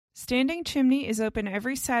Standing Chimney is open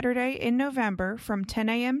every Saturday in November from 10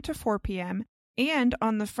 a.m. to 4 p.m. and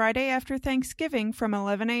on the Friday after Thanksgiving from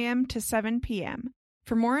 11 a.m. to 7 p.m.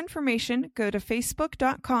 For more information, go to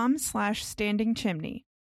facebook.com/standingchimney.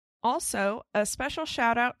 Also, a special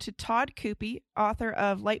shout out to Todd Coopy, author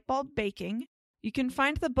of Lightbulb Baking. You can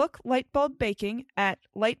find the book Lightbulb Baking at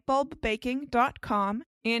lightbulbbaking.com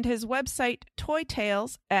and his website Toy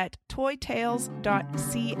Tales at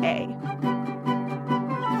toytales.ca.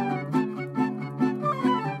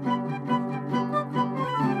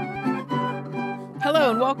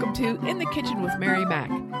 Hello and welcome to In the Kitchen with Mary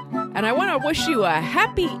Mac. And I want to wish you a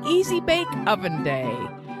happy Easy Bake Oven Day.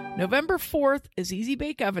 November 4th is Easy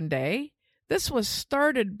Bake Oven Day. This was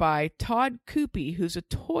started by Todd Coopy, who's a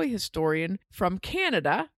toy historian from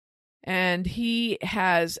Canada, and he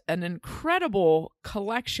has an incredible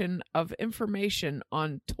collection of information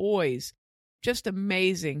on toys. Just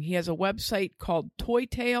amazing. He has a website called Toy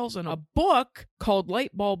Tales and a book called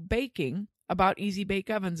Lightbulb Baking about Easy Bake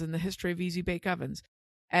Ovens and the history of Easy Bake Ovens.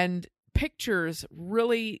 And pictures,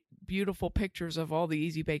 really beautiful pictures of all the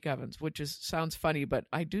Easy Bake Ovens, which sounds funny, but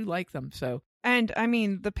I do like them. So, and I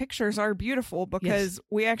mean, the pictures are beautiful because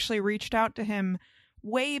we actually reached out to him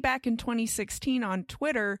way back in 2016 on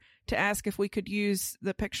Twitter to ask if we could use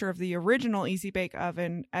the picture of the original Easy Bake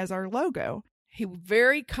Oven as our logo. He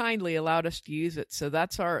very kindly allowed us to use it. So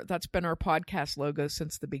that's been our podcast logo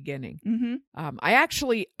since the beginning. Mm-hmm. I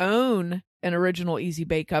actually own an original Easy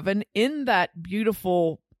Bake Oven in that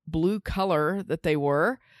beautiful blue color that they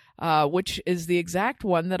were, which is the exact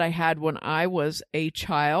one that I had when I was a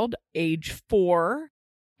child, age 4.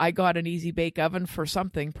 I got an Easy Bake Oven for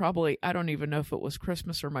something, probably, I don't even know if it was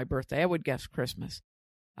Christmas or my birthday. I would guess Christmas.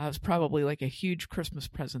 It was probably like a huge Christmas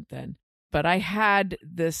present then. But I had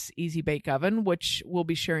this Easy Bake Oven, which we'll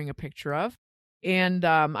be sharing a picture of. And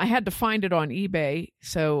I had to find it on eBay,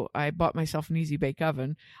 so I bought myself an Easy Bake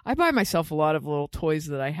Oven. I buy myself a lot of little toys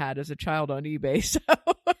that I had as a child on eBay. So,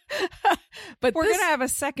 but we're going to have a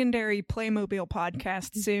secondary Playmobil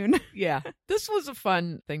podcast soon. Yeah, this was a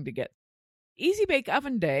fun thing to get. Easy Bake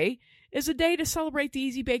Oven Day is a day to celebrate the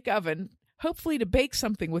Easy Bake Oven, hopefully to bake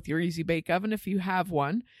something with your Easy Bake Oven if you have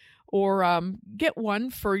one. Or get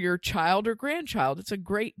one for your child or grandchild. It's a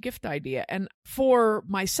great gift idea. And for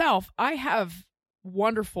myself, I have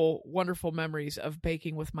wonderful, wonderful memories of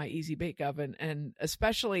baking with my Easy Bake Oven. And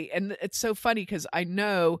especially, and it's so funny because I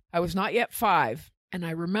know I was not yet 5. And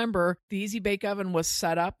I remember the Easy Bake Oven was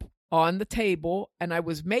set up on the table and I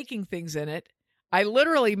was making things in it. I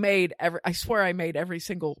literally I swear I made every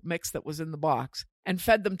single mix that was in the box and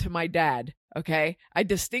fed them to my dad. Okay. I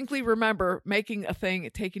distinctly remember making a thing,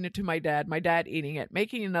 taking it to my dad eating it,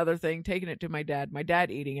 making another thing, taking it to my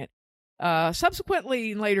dad eating it.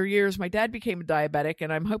 Subsequently, in later years, my dad became a diabetic,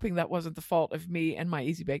 and I'm hoping that wasn't the fault of me and my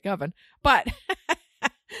Easy Bake Oven. But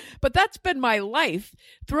that's been my life.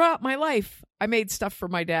 Throughout my life, I made stuff for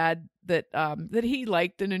my dad that he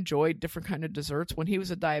liked and enjoyed, different kind of desserts. When he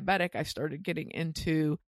was a diabetic, I started getting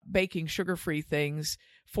into baking sugar-free things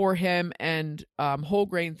for him and whole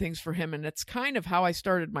grain things for him. And it's kind of how I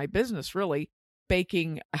started my business, really,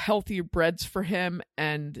 baking healthier breads for him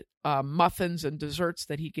and muffins and desserts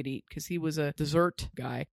that he could eat because he was a dessert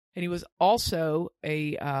guy. And he was also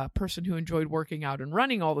a person who enjoyed working out and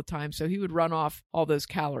running all the time. So he would run off all those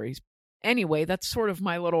calories. Anyway, that's sort of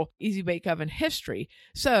my little Easy Bake Oven history.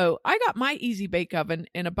 So I got my Easy Bake Oven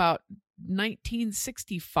in about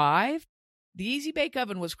 1965. The Easy Bake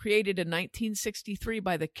Oven was created in 1963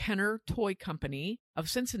 by the Kenner Toy Company of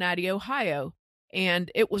Cincinnati, Ohio.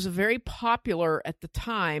 And it was very popular at the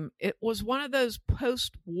time. It was one of those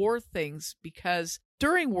post-war things because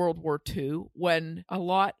during World War II, when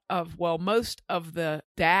most of the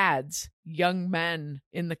dads, young men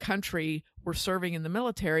in the country were serving in the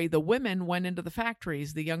military, the women went into the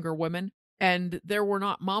factories, the younger women, and there were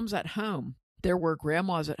not moms at home. There were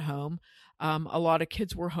grandmas at home. A lot of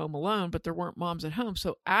kids were home alone, but there weren't moms at home.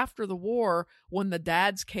 So after the war, when the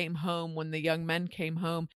dads came home, when the young men came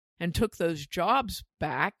home and took those jobs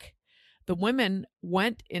back, the women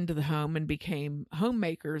went into the home and became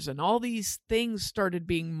homemakers, and all these things started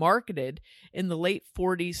being marketed in the late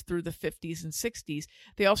 40s through the 50s and 60s.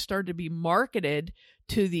 They all started to be marketed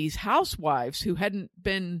to these housewives who hadn't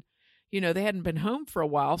been home for a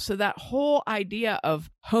while. So that whole idea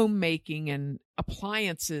of homemaking and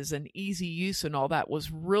appliances and easy use and all that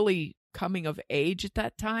was really coming of age at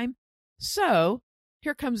that time. So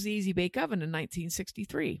here comes the Easy Bake Oven in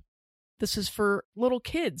 1963. This is for little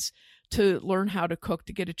kids to learn how to cook,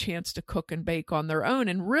 to get a chance to cook and bake on their own.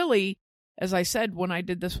 And really, as I said, when I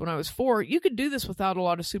did this when I was 4, you could do this without a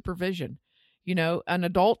lot of supervision. You know, an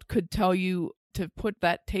adult could tell you to put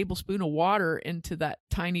that tablespoon of water into that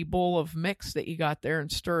tiny bowl of mix that you got there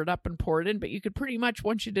and stir it up and pour it in. But you could pretty much,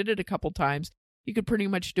 once you did it a couple times, you could pretty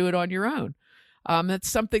much do it on your own. That's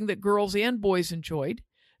something that girls and boys enjoyed.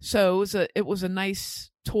 So it was a nice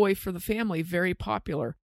toy for the family, very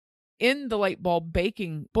popular. In the light bulb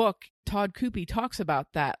baking book, Todd Koopy talks about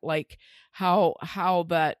that, like how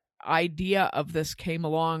that idea of this came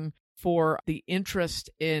along for the interest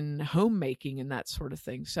in homemaking and that sort of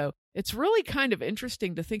thing. So it's really kind of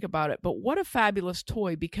interesting to think about it. But what a fabulous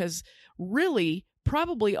toy, because really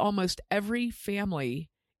probably almost every family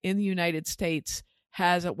in the United States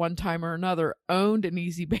has at one time or another owned an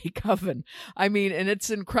Easy Bake Oven. I mean, and it's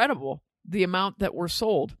incredible the amount that were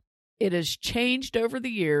sold. It has changed over the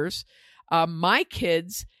years. My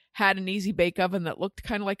kids had an Easy Bake Oven that looked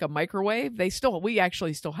kind of like a microwave. We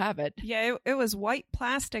actually still have it. Yeah, it was white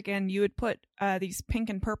plastic, and you would put these pink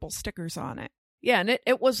and purple stickers on it. Yeah, and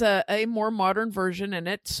it was a more modern version, and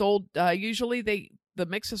it sold. Usually, the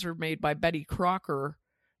mixes are made by Betty Crocker,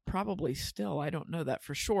 probably still. I don't know that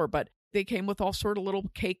for sure, but they came with all sort of little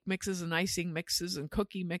cake mixes and icing mixes and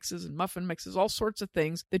cookie mixes and muffin mixes, all sorts of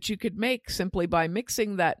things that you could make simply by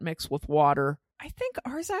mixing that mix with water. I think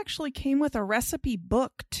ours actually came with a recipe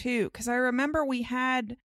book too, because I remember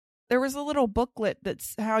there was a little booklet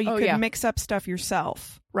that's how you could mix up stuff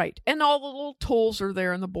yourself. Right. And all the little tools are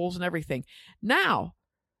there in the bowls and everything. Now,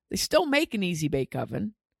 they still make an Easy Bake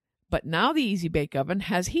Oven, but now the Easy Bake Oven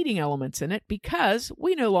has heating elements in it because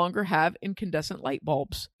we no longer have incandescent light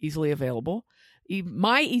bulbs easily available.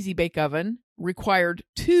 My Easy Bake Oven required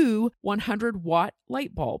 2 100-watt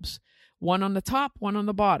light bulbs, one on the top, one on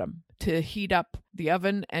the bottom, to heat up the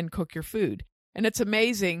oven and cook your food. And it's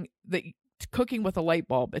amazing that cooking with a light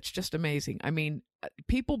bulb, it's just amazing. I mean,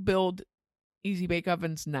 people build Easy Bake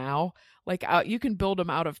Ovens now, like you can build them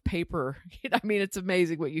out of paper. I mean, it's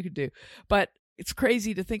amazing what you can do. But it's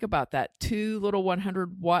crazy to think about that. 2 little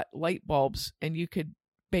 100-watt light bulbs, and you could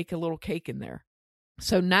bake a little cake in there.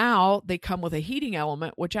 So now they come with a heating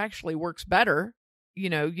element, which actually works better. You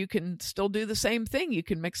know, you can still do the same thing. You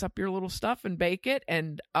can mix up your little stuff and bake it.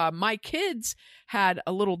 And my kids had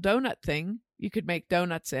a little donut thing you could make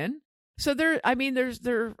donuts in. So there's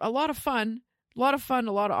a lot of fun. A lot of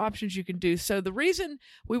options you can do. So the reason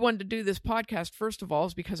we wanted to do this podcast, first of all,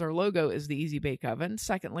 is because our logo is the Easy Bake Oven.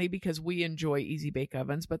 Secondly, because we enjoy Easy Bake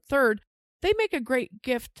Ovens. But third, they make a great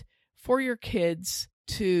gift for your kids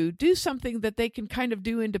to do something that they can kind of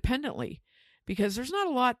do independently. Because there's not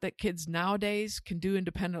a lot that kids nowadays can do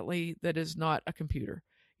independently that is not a computer,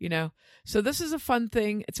 you know? So this is a fun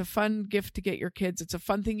thing. It's a fun gift to get your kids. It's a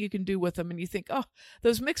fun thing you can do with them. And you think, oh,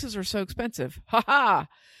 those mixes are so expensive. Ha ha.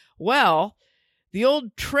 Well, the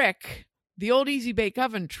old Easy Bake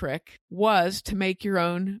Oven trick was to make your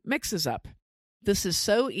own mixes up. This is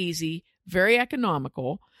so easy, very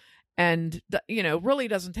economical, and, really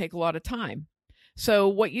doesn't take a lot of time. So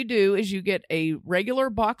what you do is you get a regular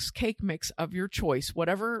box cake mix of your choice,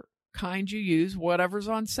 whatever kind you use, whatever's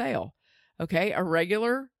on sale. Okay, a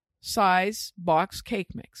regular size box cake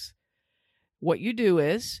mix. What you do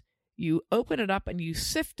is you open it up and you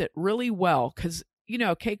sift it really well because,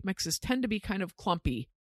 cake mixes tend to be kind of clumpy.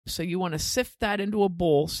 So you want to sift that into a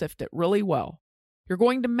bowl, sift it really well. You're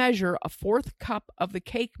going to measure a 1/4 cup of the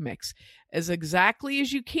cake mix as exactly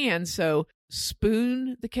as you can. So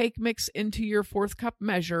spoon the cake mix into your 1/4 cup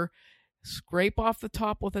measure, scrape off the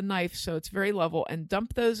top with a knife so it's very level, and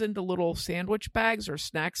dump those into little sandwich bags or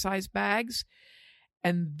snack size bags.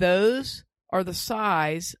 And those are the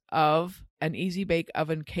size of an Easy Bake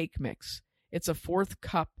Oven cake mix. It's a 1/4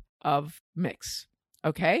 cup of mix.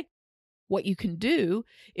 Okay? What you can do,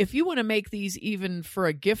 if you want to make these even for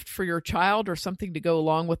a gift for your child or something to go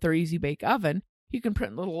along with their Easy Bake Oven, you can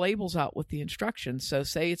print little labels out with the instructions. So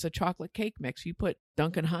say it's a chocolate cake mix. You put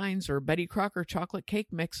Duncan Hines or Betty Crocker chocolate cake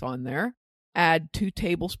mix on there. Add 2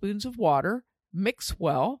 tablespoons of water. Mix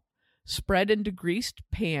well. Spread into greased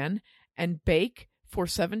pan and bake for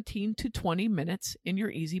 17 to 20 minutes in your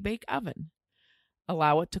Easy Bake Oven.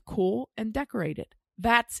 Allow it to cool and decorate it.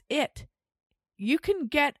 That's it. You can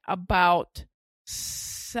get about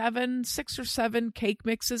 6 or 7 cake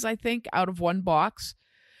mixes, I think, out of one box.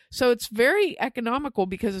 So it's very economical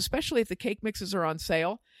because especially if the cake mixes are on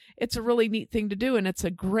sale, it's a really neat thing to do, and it's a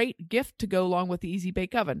great gift to go along with the Easy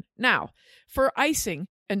Bake Oven. Now, for icing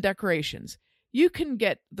and decorations, you can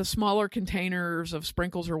get the smaller containers of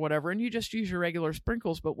sprinkles or whatever, and you just use your regular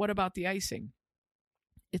sprinkles, but what about the icing?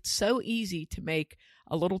 It's so easy to make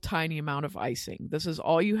a little tiny amount of icing. This is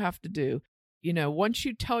all you have to do. Once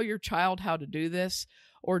you tell your child how to do this,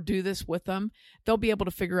 or do this with them, they'll be able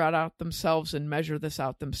to figure it out themselves and measure this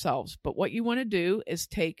out themselves. But what you want to do is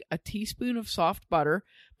take a teaspoon of soft butter,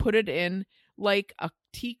 put it in like a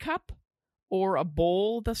teacup or a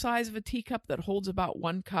bowl the size of a teacup that holds about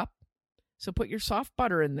 1 cup. So put your soft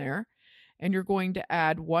butter in there, and you're going to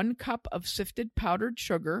add 1 cup of sifted powdered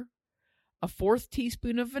sugar, a 1/4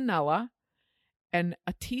 teaspoon of vanilla, and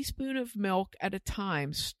a teaspoon of milk at a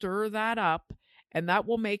time. Stir that up, and that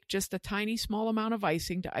will make just a tiny small amount of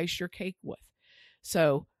icing to ice your cake with.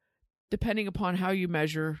 So depending upon how you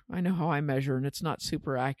measure, I know how I measure, and it's not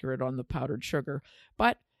super accurate on the powdered sugar,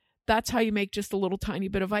 but that's how you make just a little tiny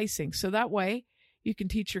bit of icing. So that way you can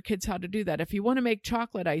teach your kids how to do that. If you want to make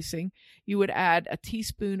chocolate icing, you would add a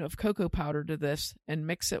teaspoon of cocoa powder to this and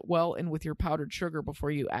mix it well in with your powdered sugar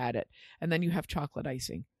before you add it. And then you have chocolate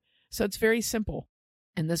icing. So it's very simple.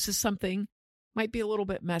 And this is something, might be a little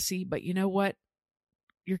bit messy, but you know what?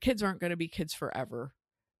 Your kids aren't going to be kids forever.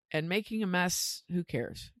 And making a mess, who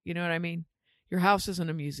cares? You know what I mean? Your house isn't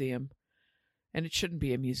a museum. And it shouldn't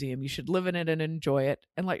be a museum. You should live in it and enjoy it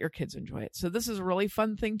and let your kids enjoy it. So this is a really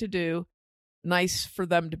fun thing to do. Nice for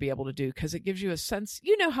them to be able to do because it gives you a sense.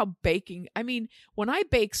 You know how baking, I mean, when I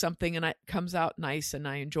bake something and it comes out nice and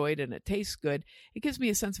I enjoy it and it tastes good, it gives me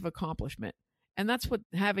a sense of accomplishment. And that's what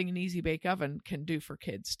having an Easy Bake Oven can do for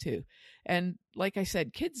kids too. And like I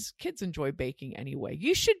said, kids enjoy baking anyway.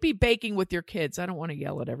 You should be baking with your kids. I don't want to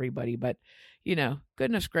yell at everybody, but you know,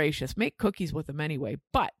 goodness gracious, make cookies with them anyway.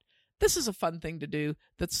 But this is a fun thing to do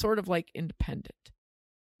that's sort of like independent.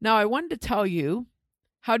 Now, I wanted to tell you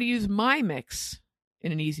how to use my mix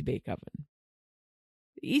in an Easy Bake Oven.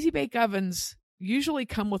 The Easy Bake Ovens usually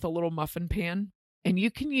come with a little muffin pan, and you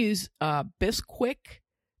can use Bisquick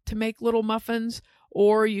to make little muffins,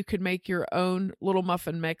 or you could make your own little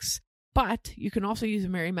muffin mix. But you can also use a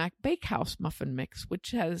Mary Mac Bakehouse muffin mix,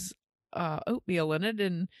 which has oatmeal in it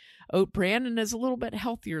and oat bran and is a little bit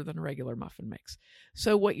healthier than a regular muffin mix.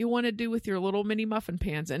 So what you want to do with your little mini muffin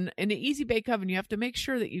pans, and in an Easy Bake Oven, you have to make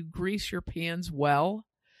sure that you grease your pans well.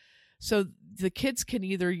 So the kids can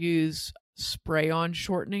either use spray-on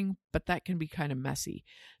shortening, but that can be kind of messy.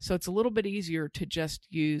 So it's a little bit easier to just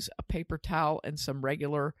use a paper towel and some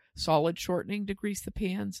regular solid shortening to grease the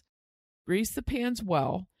pans. Grease the pans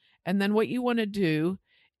well, and then what you want to do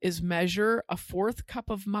is measure a 1/4 cup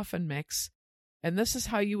of muffin mix, and this is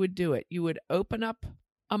how you would do it. You would open up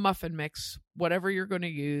a muffin mix, whatever you're going to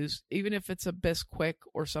use, even if it's a Bisquick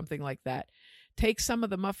or something like that. Take some of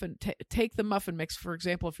the take the muffin mix, for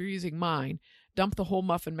example, if you're using mine, dump the whole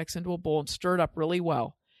muffin mix into a bowl and stir it up really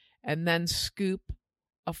well, and then scoop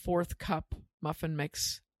a 1/4 cup muffin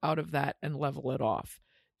mix out of that and level it off,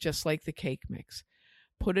 just like the cake mix.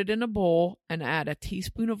 Put it in a bowl and add a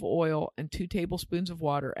teaspoon of oil and 2 tablespoons of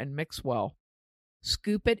water and mix well.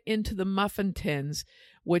 Scoop it into the muffin tins,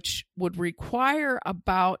 which would require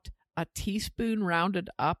about a teaspoon rounded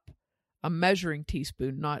up, a measuring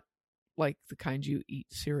teaspoon, not like the kind you eat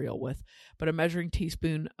cereal with, but a measuring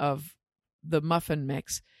teaspoon of the muffin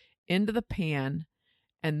mix into the pan,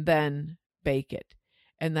 and then bake it.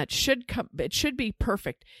 And that it should be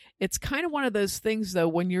perfect. It's kind of one of those things, though,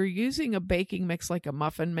 when you're using a baking mix like a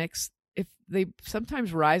muffin mix, if they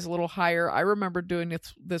sometimes rise a little higher. I remember doing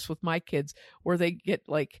this with my kids, where they get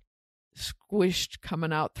like squished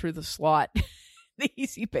coming out through the slot, the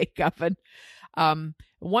Easy Bake Oven.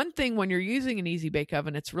 One thing, when you're using an Easy Bake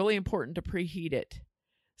Oven, it's really important to preheat it.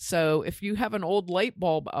 So if you have an old light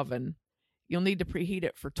bulb oven, you'll need to preheat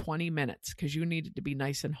it for 20 minutes because you need it to be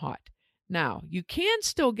nice and hot. Now, you can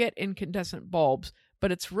still get incandescent bulbs,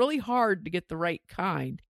 but it's really hard to get the right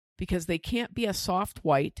kind because they can't be a soft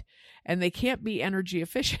white and they can't be energy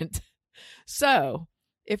efficient. So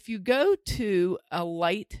if you go to a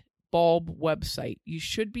light bulb website, you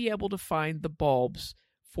should be able to find the bulbs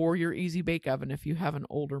for your Easy Bake Oven if you have an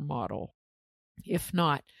older model. If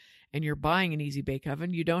not, and you're buying an Easy Bake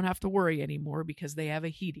Oven, you don't have to worry anymore because they have a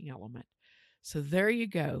heating element. So there you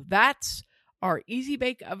go. That's our Easy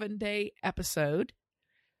Bake Oven Day episode.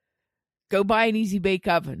 Go buy an Easy Bake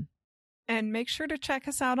Oven. And make sure to check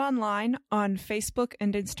us out online on Facebook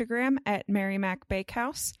and Instagram at Mary Mac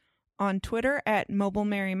Bakehouse, on Twitter at Mobile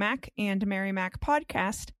Mary Mac and Mary Mac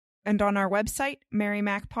Podcast, and on our website,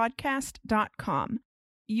 marymacpodcast.com.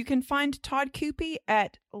 You can find Todd Coopy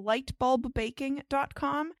at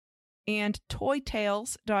lightbulbbaking.com and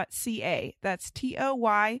toytales.ca. That's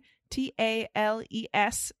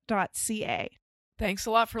TOYTALES.ca. Thanks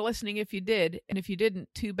a lot for listening if you did, and if you didn't,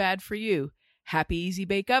 too bad for you. Happy Easy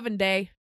Bake Oven Day.